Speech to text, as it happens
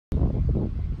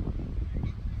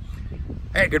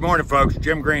Hey, good morning, folks.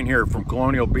 Jim Green here from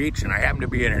Colonial Beach, and I happen to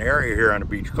be in an area here on the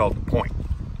beach called The Point.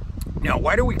 Now,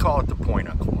 why do we call it The Point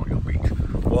on Colonial Beach?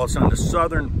 Well, it's on the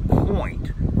southern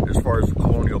point as far as the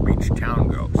Colonial Beach town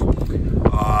goes.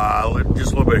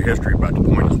 Just a little bit of history about The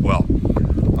Point as well.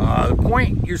 The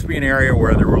Point used to be an area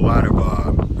where there were a lot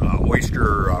of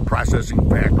oyster processing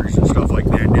factories and stuff like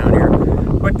that down here,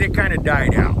 but they kind of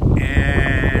died out.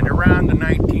 And around the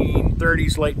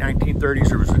 1930s, late 1930s,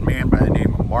 there was a man by the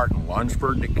name of Martin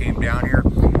Lunsford that came down here.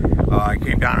 He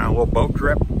came down on a little boat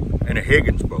trip, in a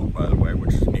Higgins boat, by the way,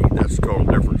 which is neat. That's a total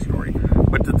different story.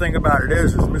 But the thing about it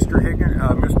is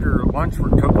Mr.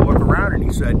 Lunsford took a look around and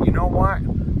he said, you know what?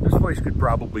 This place could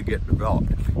probably get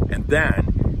developed. And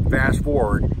then, fast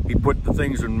forward, he put the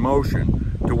things in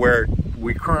motion to where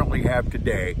we currently have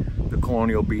today the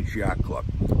Colonial Beach Yacht Club.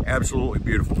 Absolutely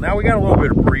beautiful. Now we got a little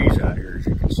bit of breeze out here, as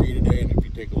you can see today, and if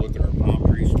you take a look at our palm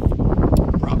trees,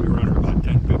 probably running about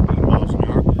 10-15 miles an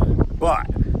hour. But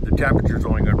the temperature is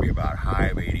only going to be about high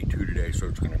of 82 today, so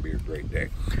it's going to be a great day.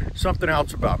 Something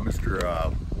else about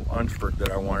Mr. Lunsford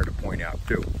that I wanted to point out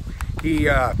too. He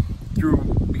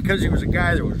because he was a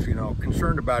guy that was,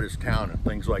 concerned about his town and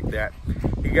things like that,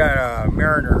 he got a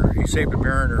mariner, he saved a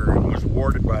mariner and was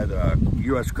awarded by the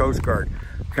U.S. Coast Guard,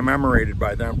 commemorated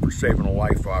by them for saving a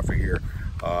life off of here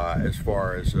as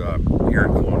far as here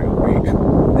in Colonial Beach.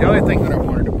 The other thing that I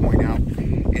wanted to point out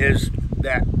is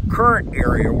that current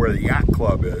area where the yacht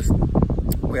club is,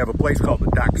 we have a place called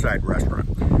the Dockside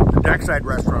Restaurant. The Dockside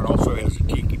Restaurant also has a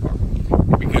tiki bar,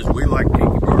 because we like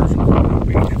tiki bars in Colonial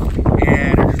Beach.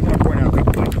 And I just want to point out a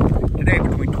couple things. Today,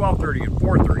 between 12:30 and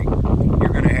 4:30, you're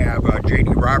going to have J.D.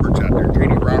 Roberts out there.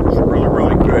 J.D. Roberts is a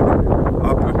really good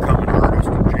up-and-coming artist.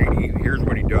 And J.D., here's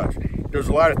what he does. He does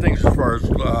a lot of things as far as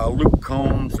Luke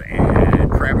Combs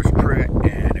and Travis Tritt,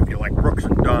 and if you like Brooks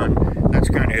and Dunn, that's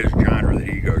kind of his genre that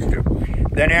he goes to.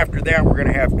 Then after that, we're going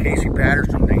to have Casey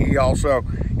Patterson. He also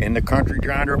in the country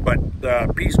genre, but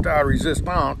the piece de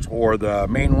resistance, or the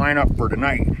main lineup for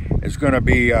tonight, is going to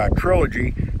be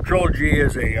Trilogy. Trilogy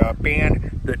is a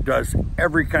band that does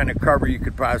every kind of cover you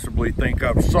could possibly think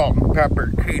of. Salt and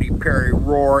Pepper, Katy Perry,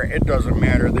 Roar, it doesn't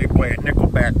matter. They play at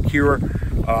Nickelback, Cure,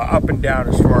 up and down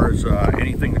as far as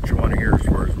anything that you want to hear as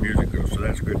far as music goes, so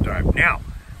that's a good time. Now,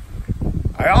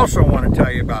 I also want to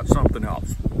tell you about something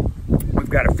else. We've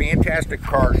got a fantastic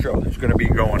car show that's going to be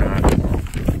going on.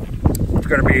 It's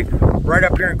going to be right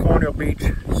up here in Colonial Beach.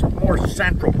 It's more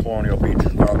central Colonial Beach,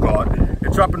 is what I'll call it.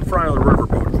 It's up in front of the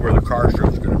riverboat. It's where the car show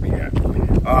is going to be at.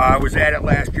 I was at it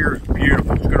last year. It's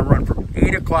beautiful. It's going to run from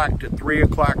 8 o'clock to 3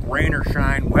 o'clock, rain or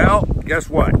shine. Well, guess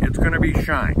what? It's going to be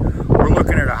shine. We're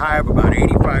looking at a high of about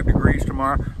 85 degrees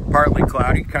tomorrow. Partly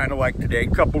cloudy, kind of like today. A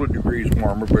couple of degrees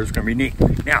warmer, but it's going to be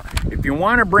neat. Now, if you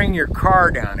want to bring your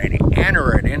car down and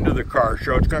enter it into the car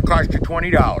show, it's going to cost you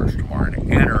 $20 tomorrow to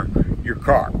enter your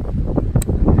car.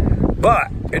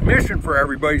 But admission for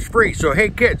everybody's free. So, hey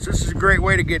kids, this is a great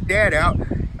way to get dad out.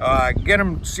 Get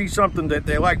them to see something that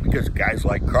they like, because guys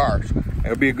like cars.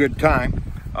 It'll be a good time.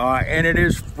 And it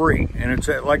is free. And it's,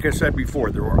 like I said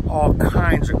before, there were all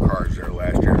kinds of cars there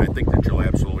last year, and I think that you'll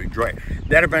absolutely enjoy it.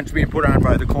 That event's being put on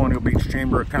by the Colonial Beach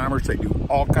Chamber of Commerce. They do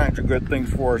all kinds of good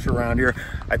things for us around here.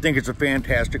 I think it's a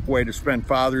fantastic way to spend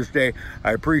Father's Day.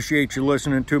 I appreciate you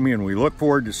listening to me, and we look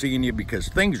forward to seeing you, because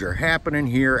things are happening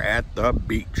here at the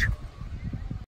beach.